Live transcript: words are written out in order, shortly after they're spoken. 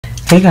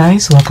Hey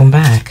guys, welcome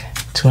back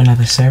to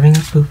another serving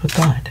of food for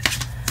thought.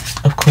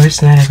 Of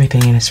course, not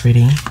everything in this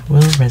reading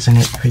will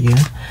resonate for you,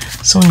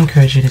 so I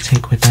encourage you to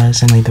take what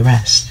does and leave the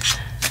rest.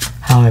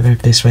 However,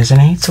 if this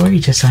resonates or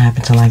you just so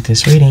happen to like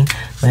this reading,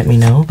 let me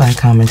know by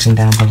commenting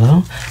down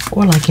below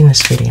or liking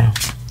this video.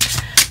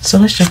 So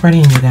let's jump right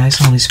in, you guys.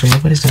 Holy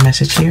Spirit, what is the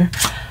message here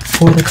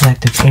for the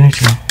collective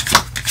energy?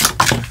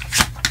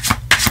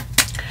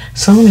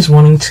 Someone is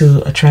wanting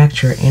to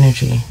attract your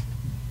energy.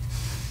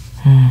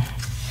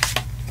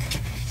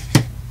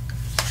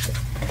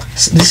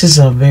 This is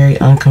a very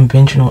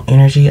unconventional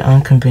energy,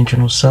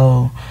 unconventional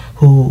soul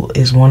who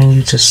is wanting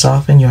you to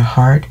soften your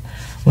heart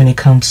when it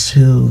comes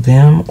to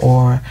them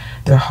or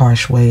their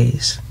harsh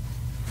ways.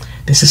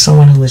 This is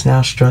someone who is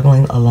now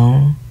struggling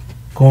alone,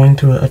 going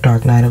through a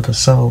dark night of the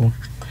soul.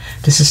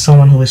 This is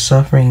someone who is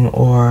suffering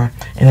or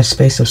in a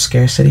space of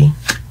scarcity.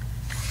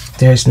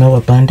 There is no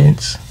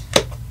abundance,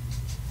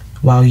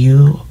 while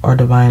you are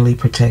divinely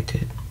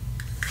protected.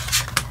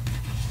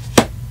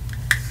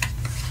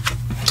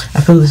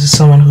 I feel this is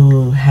someone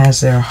who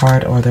has their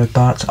heart or their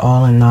thoughts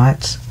all in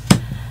knots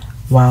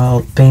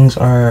while things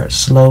are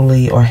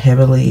slowly or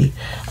heavily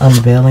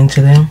unveiling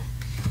to them.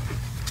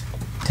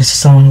 This is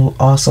someone who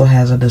also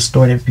has a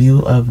distorted view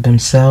of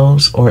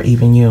themselves or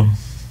even you.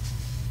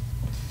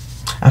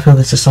 I feel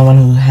this is someone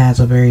who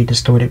has a very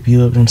distorted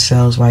view of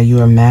themselves while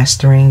you are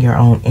mastering your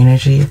own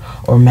energy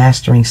or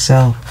mastering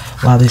self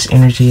while this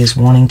energy is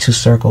wanting to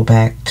circle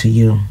back to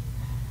you.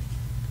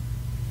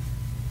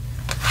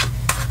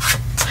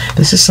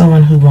 This is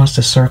someone who wants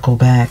to circle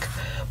back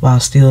while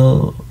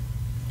still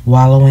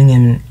wallowing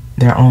in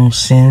their own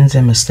sins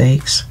and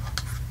mistakes,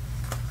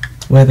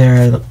 where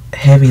there are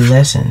heavy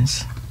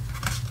lessons,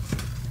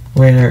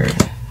 where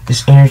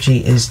this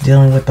energy is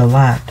dealing with a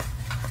lot.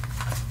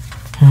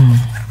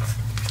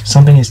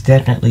 Something is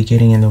definitely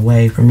getting in the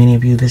way. For many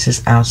of you, this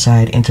is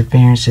outside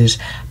interferences,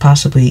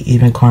 possibly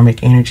even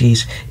karmic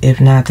energies. If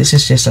not, this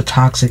is just a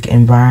toxic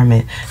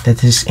environment that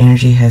this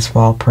energy has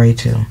fallen prey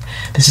to.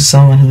 This is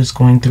someone who is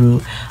going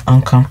through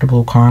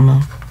uncomfortable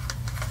karma.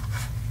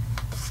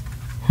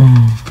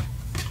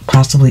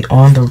 Possibly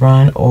on the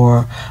run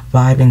or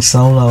vibing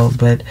solo,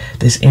 but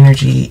this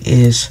energy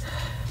is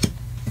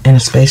in a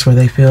space where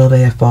they feel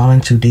they have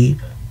fallen too deep,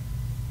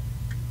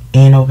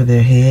 in over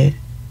their head,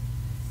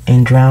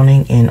 and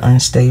drowning in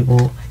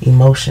unstable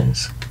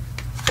emotions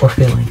or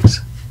feelings.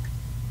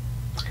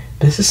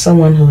 This is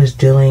someone who is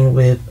dealing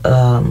with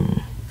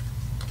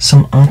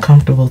some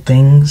uncomfortable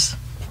things,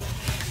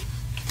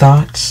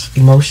 thoughts,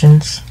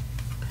 emotions,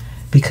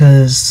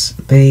 because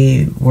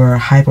they were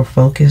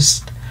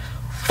hyper-focused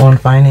on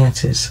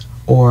finances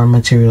or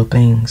material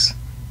things.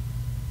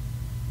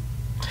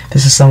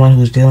 This is someone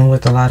who's dealing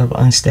with a lot of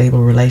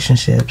unstable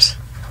relationships,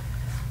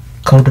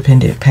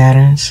 codependent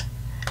patterns,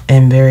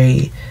 and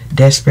very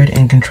desperate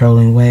and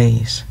controlling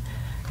ways.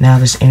 Now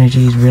this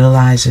energy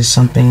realizes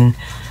something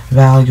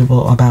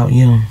valuable about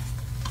you,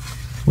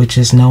 which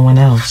is no one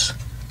else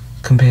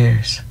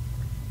compares.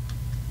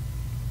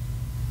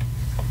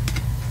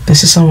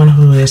 This is someone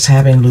who is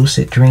having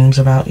lucid dreams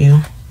about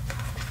you.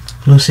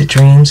 Lucid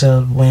dreams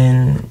of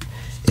when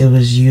it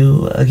was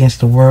you against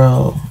the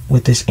world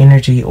with this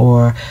energy,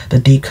 or the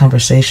deep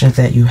conversations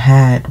that you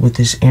had with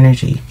this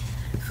energy.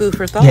 Food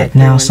for thought. Yet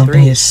now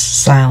something is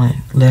silent,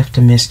 left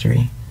a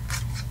mystery.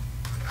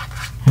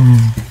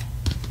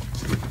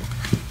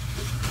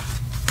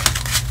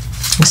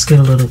 Let's get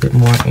a little bit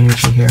more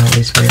energy here,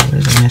 Holy Spirit. What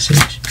is the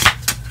message?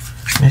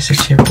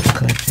 Message here for the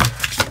collective.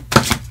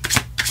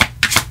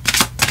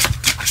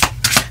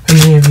 For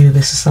many of you,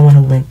 this is someone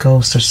who went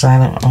ghost or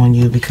silent on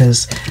you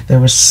because there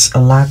was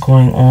a lot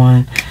going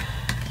on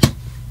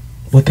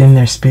within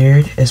their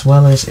spirit as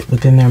well as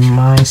within their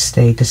mind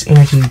state. This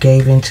energy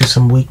gave into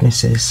some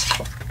weaknesses,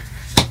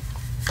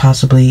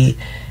 possibly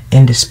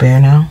in despair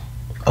now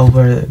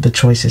over the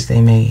choices they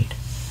made.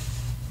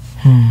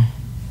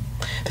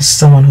 This is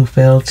someone who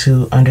failed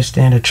to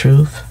understand a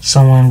truth.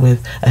 Someone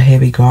with a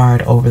heavy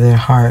guard over their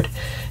heart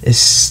is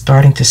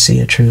starting to see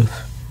a truth,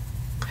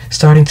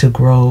 starting to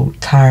grow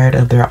tired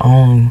of their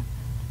own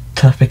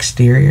tough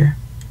exterior,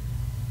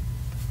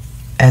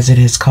 as it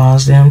has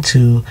caused them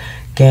to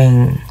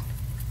gain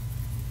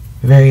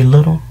very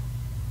little,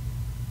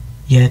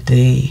 yet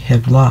they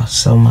have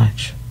lost so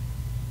much.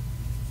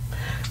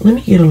 Let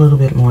me get a little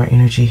bit more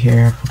energy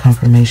here for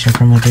confirmation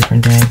from a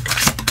different deck.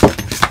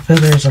 I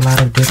feel there's a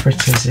lot of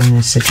differences in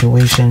this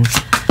situation.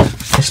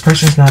 This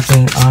person's not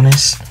being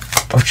honest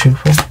or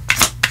truthful.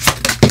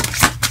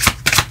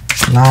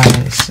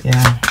 Lies,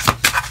 yeah.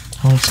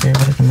 Holy Spirit,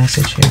 what is the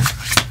message here?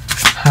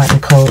 Hot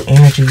and cold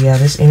energy. Yeah,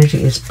 this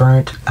energy is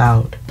burnt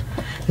out.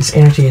 This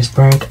energy is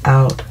burnt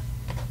out.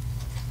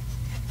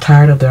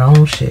 Tired of their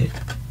own shit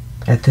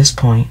at this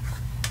point.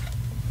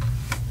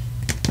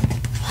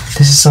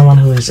 This is someone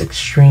who is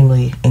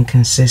extremely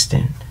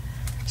inconsistent.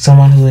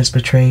 Someone who has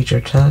betrayed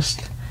your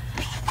trust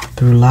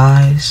through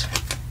lies,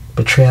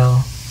 betrayal,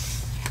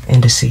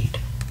 and deceit.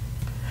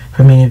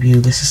 For many of you,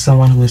 this is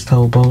someone who has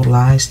told bold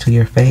lies to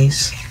your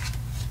face.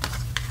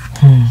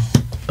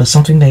 But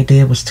something they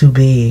did was too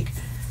big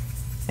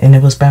and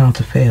it was bound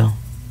to fail.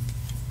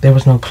 There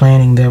was no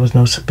planning, there was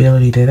no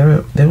stability,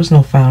 there was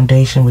no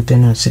foundation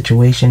within a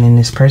situation, and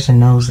this person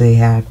knows they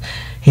have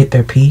hit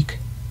their peak.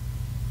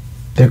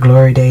 Their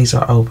glory days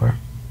are over.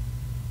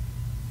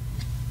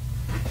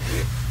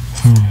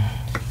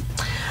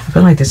 I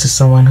feel like this is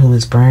someone who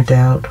is burnt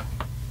out,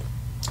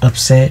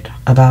 upset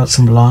about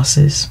some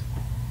losses,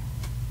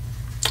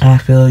 and I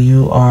feel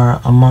you are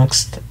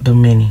amongst the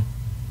many.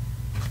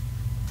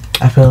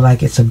 I feel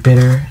like it's a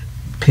bitter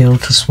pill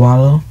to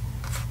swallow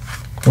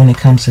when it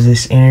comes to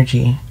this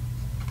energy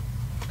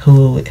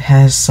who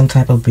has some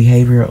type of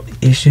behavioral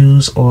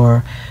issues,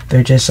 or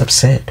they're just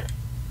upset.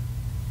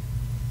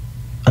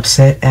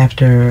 Upset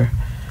after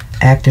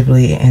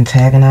actively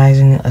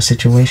antagonizing a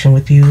situation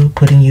with you,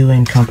 putting you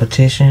in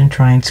competition,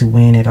 trying to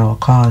win at all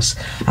costs.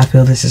 I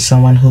feel this is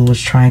someone who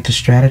was trying to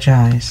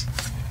strategize.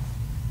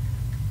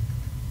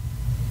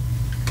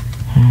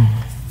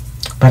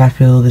 But I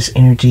feel this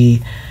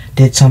energy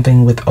did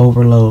something with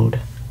overload.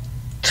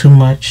 Too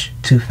much,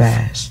 too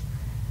fast.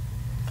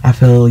 I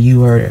feel you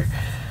were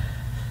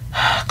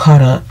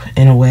caught up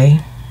in a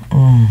way.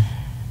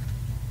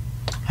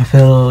 I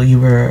feel you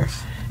were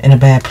in a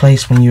bad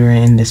place when you were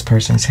in this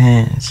person's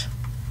hands.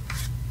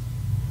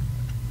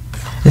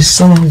 This is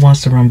someone who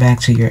wants to run back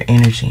to your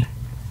energy.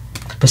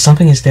 But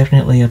something is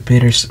definitely a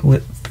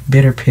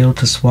bitter pill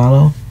to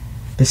swallow.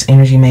 This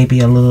energy may be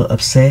a little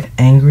upset,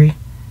 angry,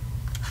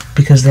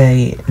 because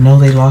they know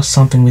they lost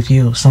something with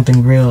you,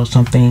 something real,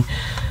 something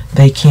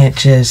they can't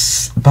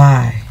just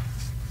buy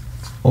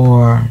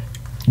or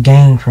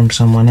gain from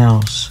someone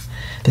else.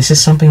 This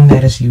is something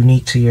that is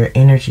unique to your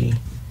energy,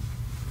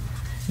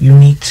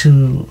 unique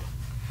to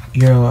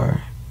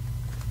your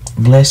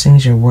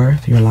blessings, your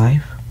worth, your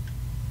life.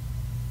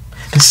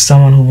 This is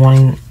someone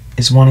who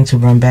is wanting to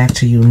run back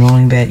to you,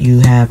 knowing that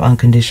you have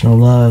unconditional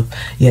love,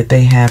 yet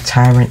they have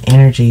tyrant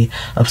energy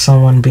of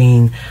someone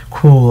being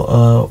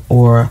cruel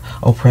or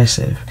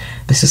oppressive.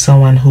 This is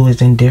someone who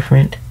is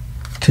indifferent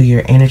to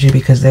your energy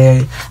because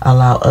they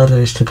allow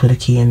others to put a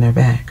key in their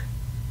back.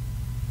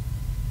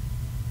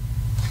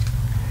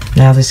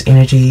 Now this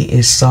energy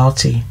is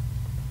salty,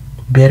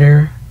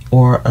 bitter,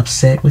 or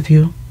upset with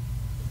you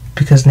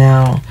because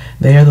now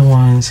they are the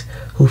ones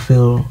who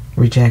feel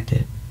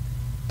rejected.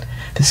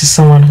 This is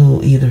someone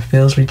who either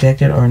feels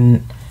rejected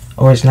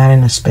or is not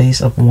in a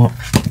space of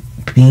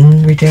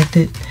being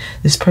rejected.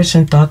 This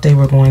person thought they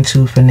were going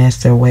to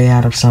finesse their way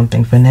out of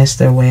something, finesse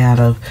their way out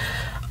of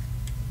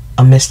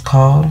a missed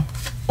call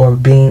or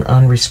being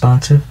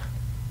unresponsive.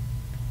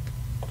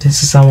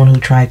 This is someone who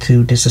tried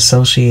to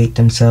disassociate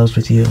themselves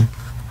with you,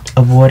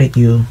 avoided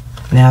you.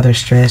 Now they're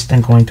stressed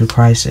and going through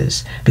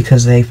crisis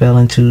because they fell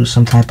into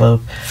some type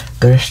of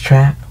thirst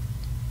trap.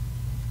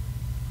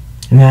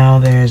 Now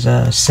there's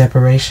a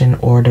separation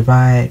or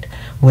divide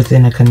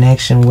within a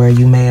connection where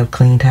you may have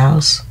cleaned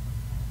house.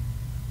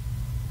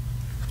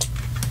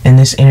 And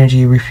this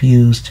energy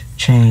refused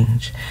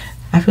change.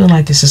 I feel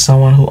like this is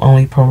someone who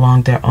only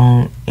prolonged their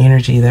own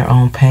energy, their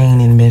own pain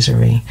and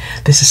misery.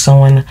 This is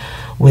someone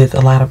with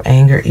a lot of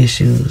anger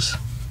issues,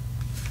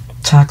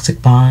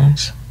 toxic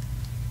bonds,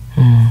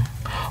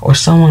 or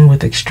someone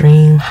with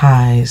extreme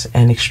highs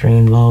and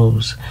extreme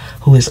lows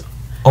who is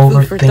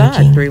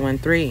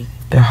overthinking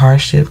their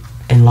hardship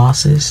and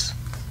losses.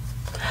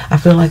 I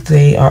feel like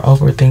they are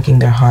overthinking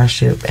their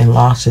hardship and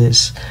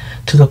losses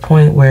to the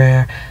point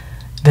where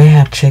they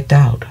have checked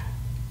out,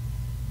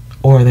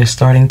 or they're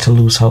starting to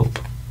lose hope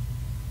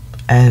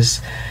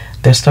as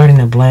they're starting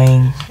to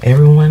blame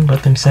everyone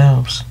but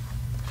themselves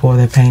for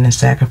their pain and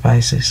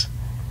sacrifices.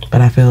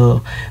 But I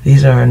feel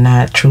these are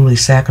not truly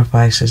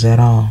sacrifices at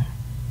all.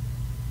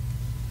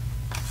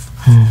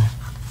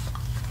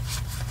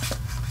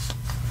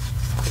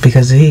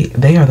 Because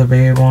they are the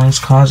very ones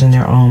causing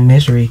their own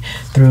misery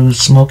through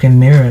smoke and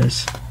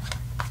mirrors,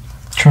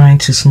 trying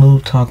to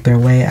smooth talk their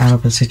way out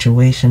of a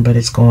situation, but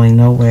it's going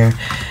nowhere.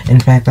 In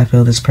fact, I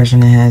feel this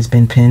person has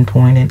been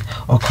pinpointed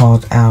or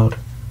called out.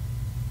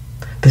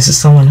 This is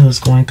someone who's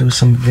going through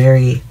some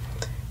very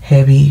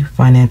heavy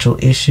financial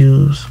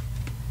issues,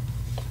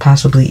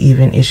 possibly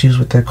even issues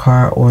with their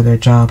car or their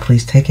job.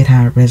 Please take it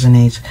how it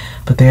resonates,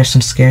 but there's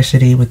some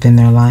scarcity within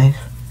their life.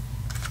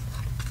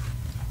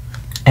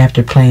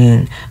 After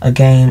playing a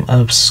game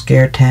of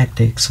scare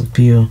tactics with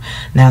you,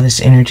 now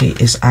this energy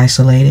is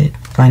isolated,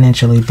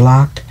 financially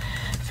blocked,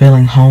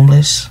 feeling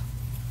homeless,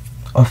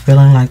 or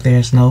feeling like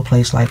there's no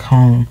place like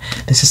home.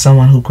 This is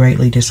someone who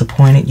greatly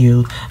disappointed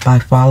you by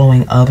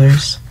following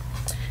others,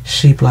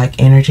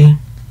 sheep-like energy,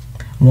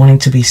 wanting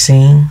to be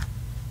seen,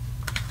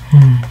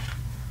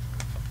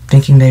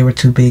 thinking they were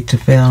too big to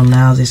fail.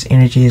 Now this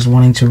energy is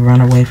wanting to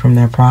run away from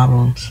their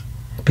problems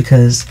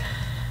because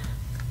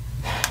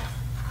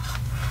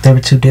they were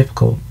too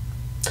difficult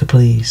to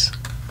please.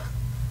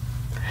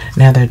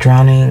 Now they're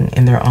drowning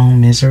in their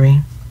own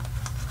misery,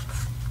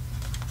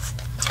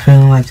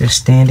 feeling like they're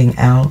standing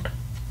out,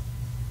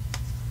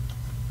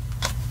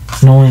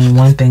 knowing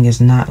one thing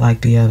is not like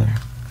the other.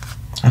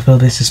 I feel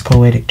this is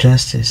poetic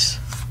justice,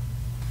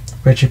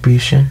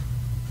 retribution.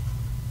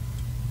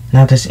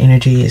 Now this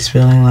energy is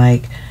feeling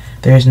like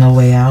There's no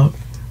way out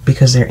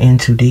because they're in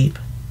too deep.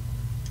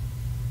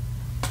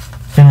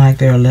 Feeling like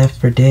they're left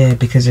for dead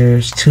because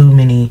there's too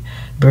many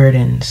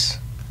burdens.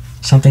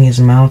 Something is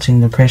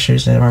mounting, the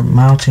pressures that are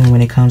mounting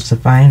when it comes to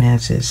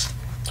finances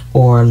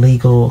or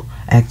legal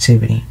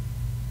activity.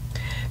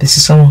 This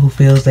is someone who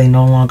feels they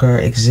no longer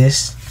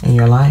exist in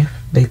your life.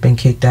 They've been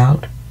kicked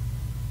out,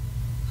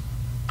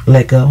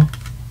 let go,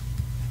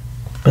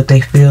 but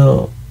they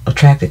feel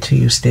attracted to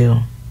you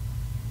still.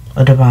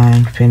 A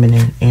divine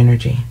feminine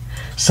energy.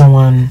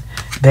 Someone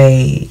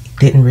they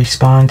didn't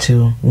respond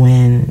to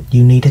when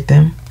you needed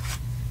them.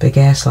 They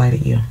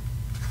gaslighted you.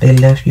 They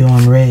left you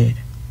on red.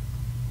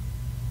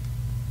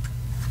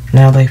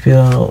 Now they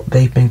feel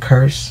they've been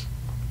cursed.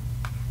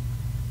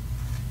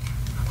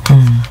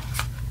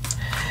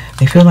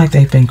 They feel like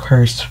they've been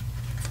cursed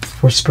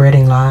for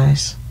spreading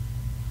lies,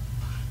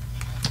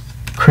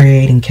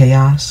 creating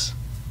chaos,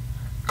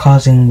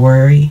 causing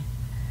worry,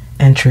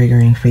 and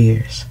triggering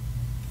fears.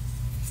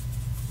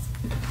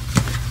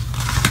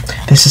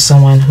 This is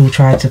someone who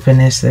tried to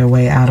finesse their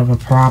way out of a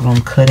problem,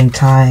 cutting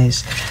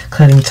ties,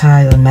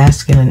 a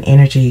masculine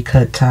energy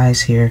cut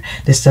ties here.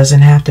 This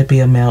doesn't have to be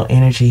a male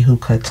energy who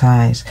cut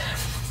ties.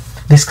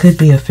 This could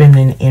be a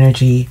feminine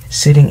energy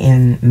sitting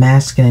in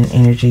masculine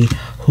energy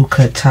who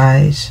cut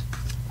ties.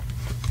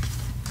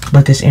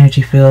 But this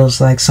energy feels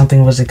like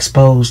something was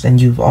exposed and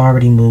you've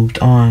already moved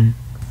on.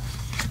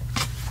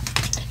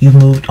 You've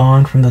moved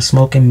on from the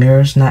smoke and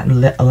mirrors, not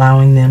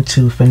allowing them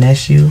to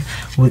finesse you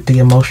with the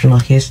emotional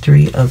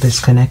history of this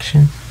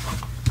connection.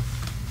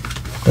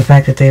 The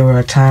fact that they were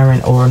a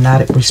tyrant or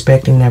not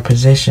respecting their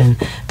position,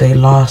 they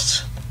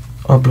lost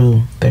or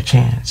blew their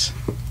chance.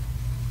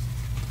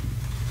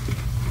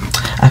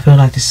 I feel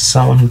like this is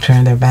someone who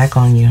turned their back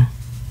on you.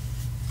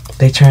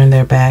 They turned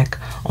their back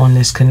on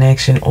this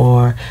connection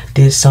or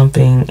did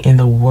something in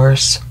the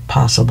worst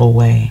possible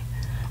way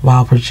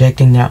while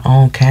projecting their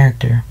own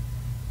character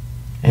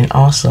and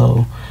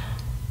also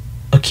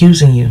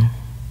accusing you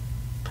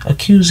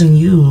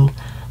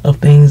of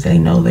things they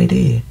know they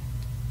did,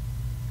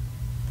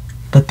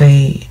 but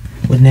they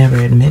would never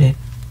admit it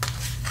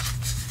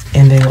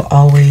and they will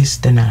always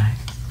deny.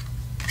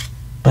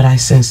 But I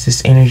sense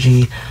this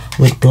energy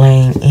would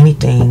blame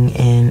anything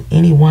and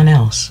anyone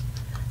else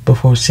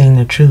before seeing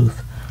the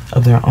truth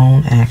of their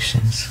own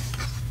actions.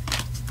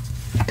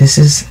 This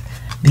is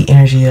the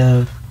energy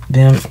of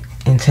them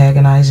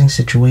antagonizing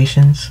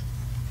situations,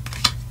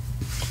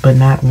 but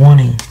not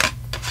wanting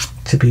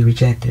to be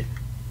rejected.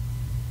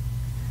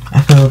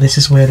 I feel this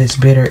is where this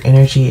bitter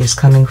energy is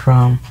coming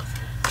from,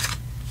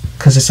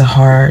 because it's a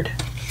hard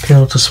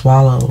pill to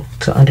swallow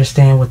to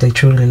understand what they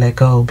truly let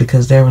go,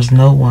 because there was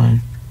no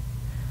one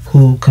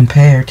who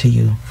compared to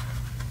you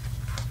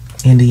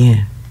in the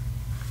end.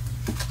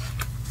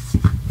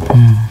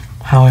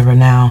 However,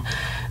 now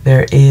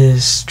there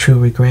is true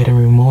regret and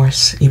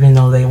remorse, even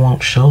though they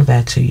won't show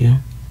that to you.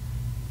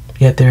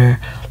 Yet they're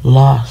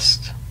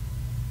lost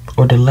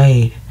or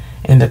delayed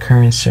in the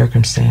current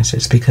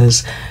circumstances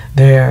because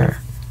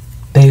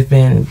they've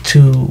been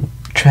too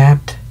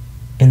trapped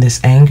in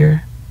this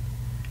anger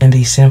and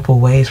these sinful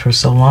ways for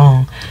so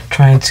long,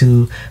 trying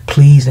to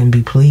please and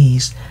be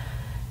pleased.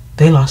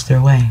 They lost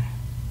their way.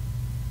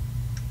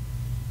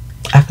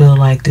 I feel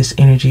like this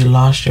energy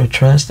lost your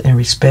trust and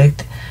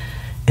respect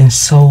in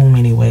so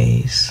many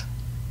ways.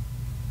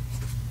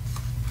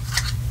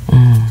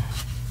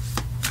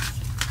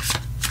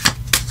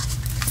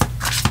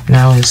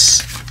 Now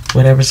it's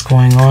whatever's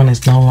going on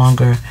is no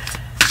longer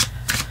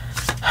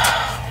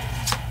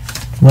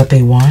what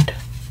they want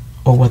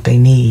or what they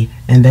need,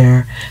 and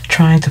they're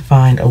trying to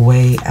find a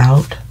way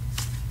out,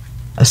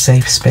 a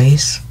safe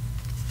space.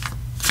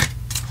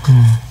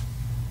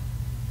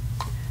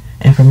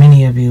 And for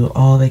many of you,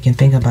 all they can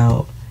think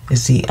about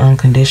is the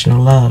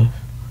unconditional love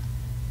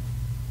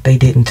they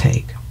didn't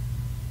take.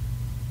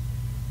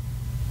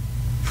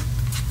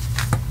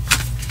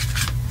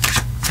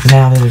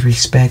 Now the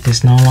respect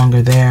is no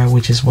longer there,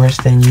 which is worse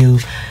than you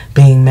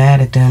being mad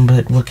at them,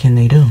 but what can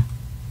they do?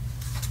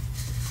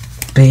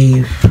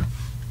 They've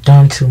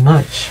done too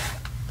much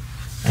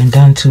and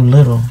done too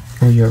little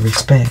for your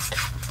respect.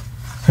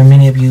 For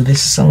many of you,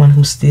 this is someone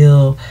who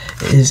still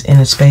is in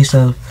a space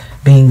of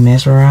being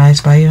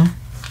mesmerized by you.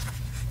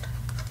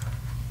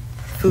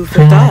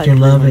 Feeling like your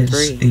love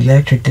is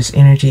electric. This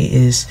energy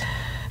is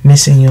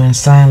missing you in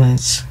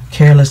silence,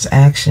 careless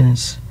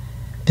actions.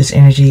 This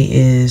energy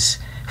is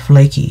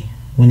flaky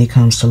when it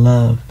comes to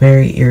love.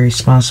 Very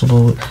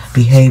irresponsible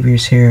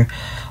behaviors here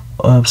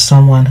of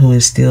someone who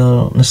is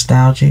still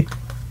nostalgic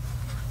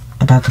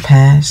about the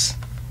past.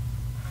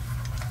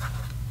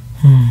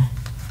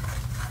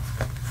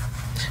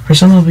 For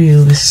some of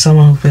you, this is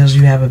someone who feels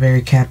you have a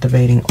very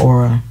captivating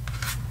aura,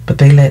 but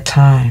they let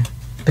time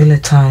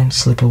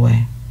slip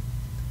away.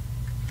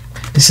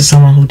 This is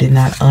someone who did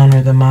not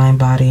honor the mind,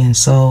 body, and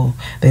soul.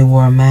 They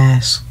wore a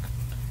mask.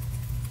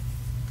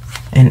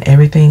 And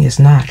everything is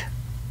not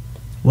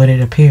what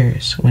it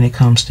appears when it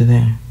comes to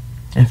them.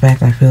 In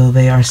fact, I feel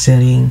they are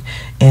sitting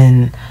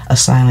in a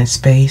silent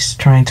space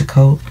trying to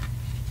cope.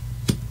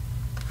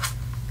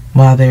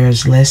 while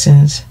there's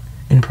lessons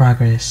in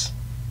progress.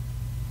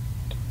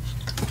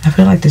 I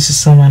feel like this is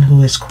someone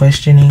who is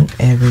questioning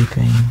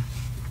everything.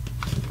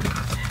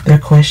 They're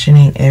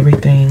questioning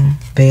everything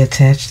they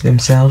attach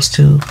themselves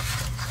to,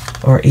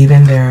 or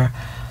even their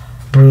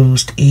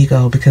bruised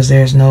ego, because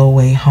there's no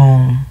way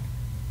home.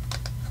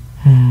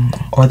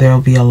 Or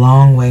there'll be a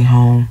long way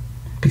home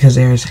because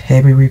there's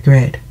heavy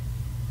regret.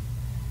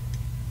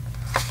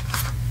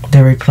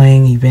 They're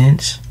replaying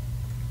events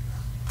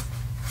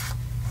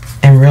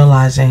and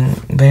realizing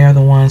they are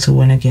the ones who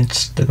went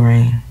against the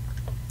grain,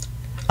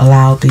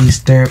 allowed these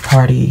third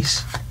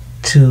parties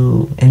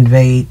to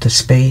invade the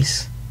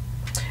space,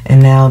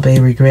 and now they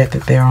regret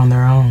that they're on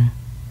their own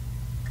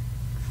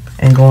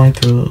and going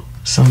through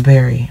some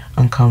very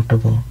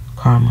uncomfortable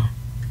karma.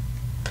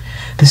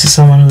 This is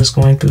someone who is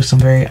going through some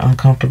very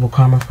uncomfortable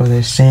karma for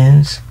their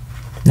sins,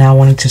 now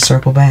wanting to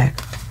circle back,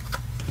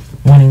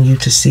 wanting you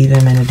to see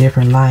them in a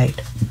different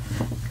light.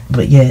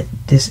 But yet,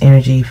 this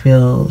energy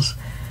feels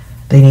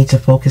they need to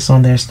focus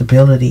on their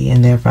stability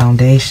and their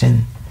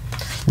foundation,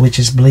 which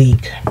is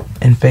bleak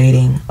and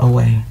fading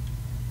away.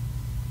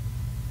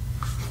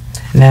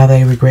 Now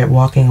they regret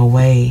walking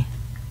away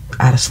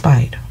out of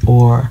spite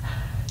or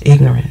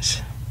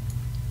ignorance,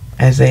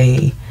 as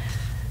they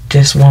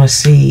just want to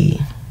see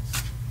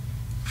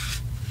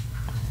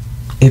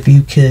if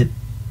you could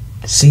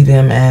see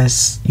them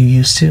as you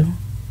used to,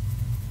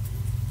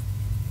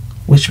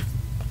 which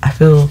I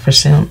feel for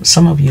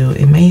some of you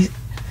it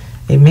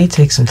may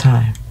take some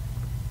time,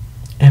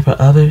 and for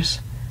others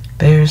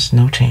there's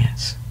no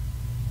chance.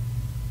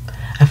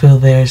 I feel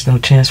there's no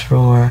chance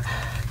for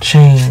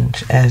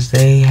change, as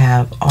they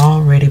have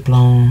already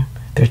blown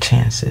their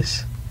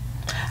chances.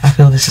 I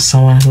feel this is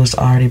someone who's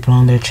already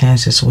blown their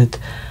chances with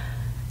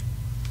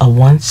a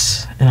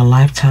once in a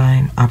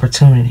lifetime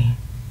opportunity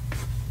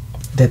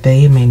that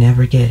they may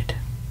never get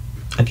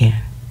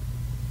again.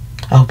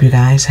 I hope you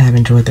guys have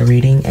enjoyed the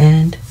reading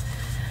and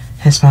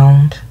has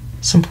found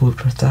some food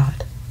for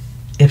thought.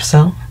 If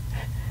so,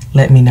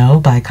 let me know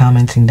by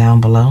commenting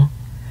down below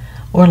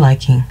or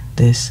liking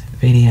this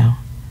video.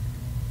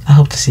 I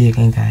hope to see you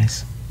again,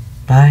 guys.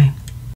 Bye.